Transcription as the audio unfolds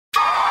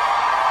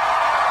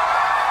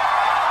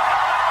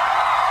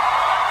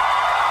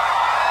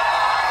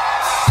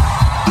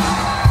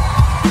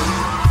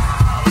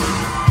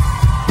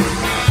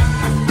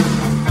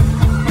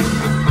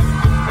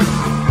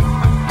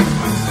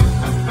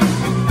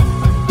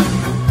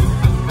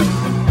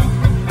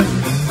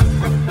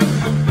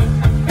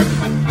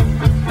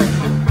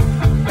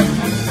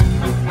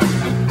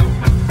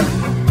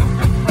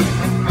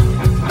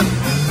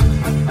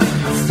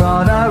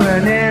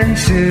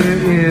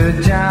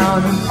her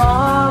down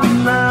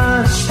on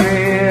the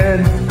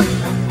street.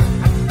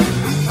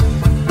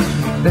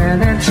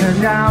 Then it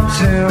turned out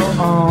to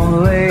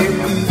only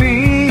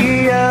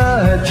be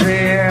a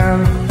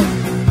dream.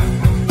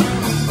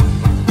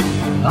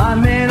 I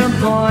made a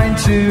point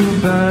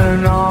to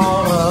burn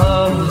all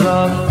of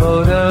the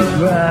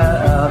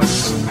photographs.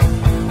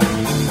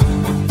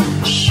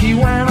 She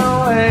went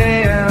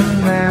away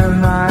and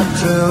then I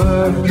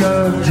took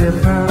a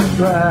different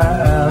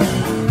path.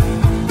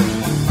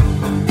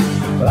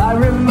 I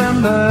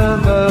remember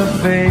the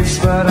face,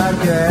 but I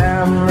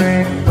can't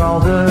recall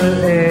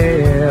the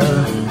air.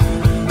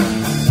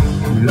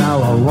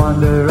 Now I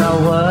wonder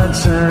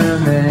what's her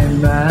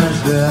name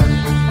has been.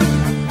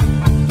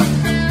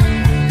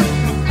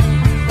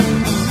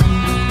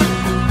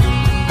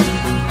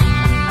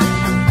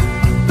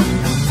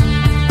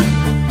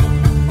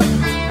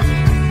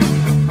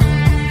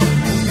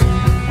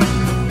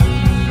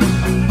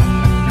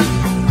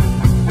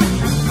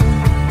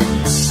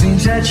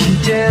 That she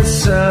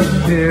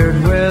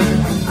disappeared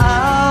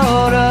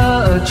without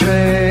a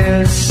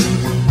trace.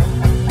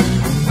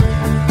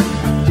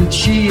 Did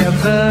she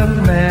ever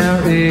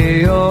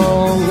marry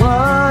or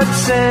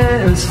what's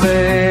his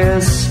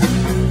face?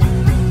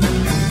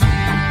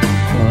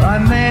 Well, I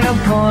made a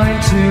point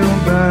to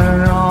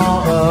burn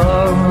all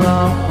of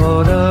the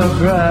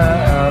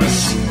photographs.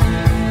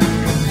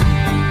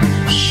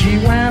 She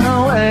went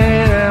away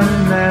and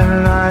then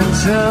I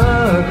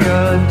took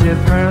a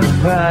different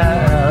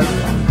path.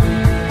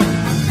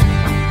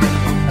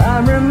 I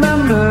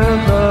remember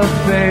the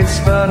face,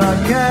 but I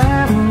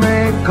can't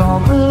recall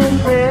the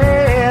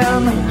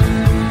name.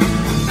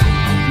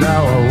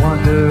 Now I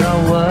wonder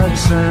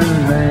what's her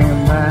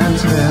name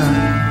has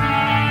been.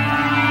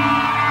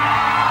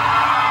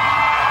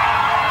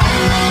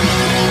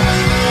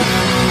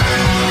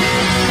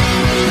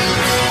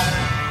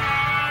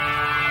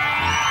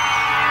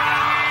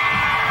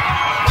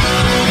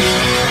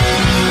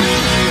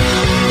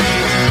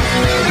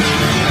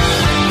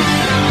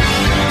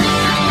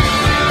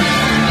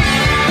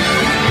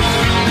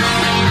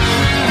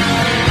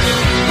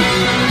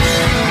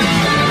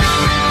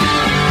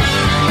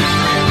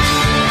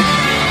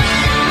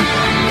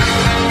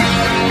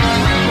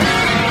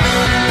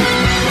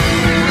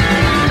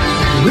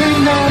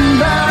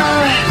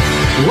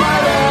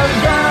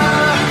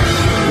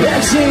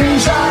 It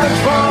seems like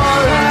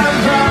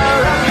forever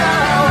ago.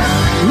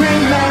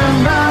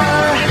 Remember,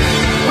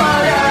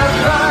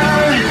 whatever.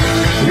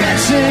 It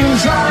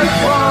seems like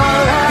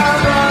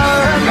forever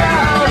ago.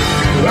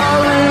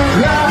 All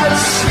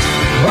regrets,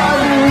 all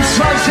these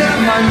thoughts in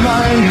my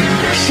mind.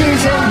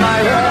 She's in my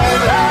head.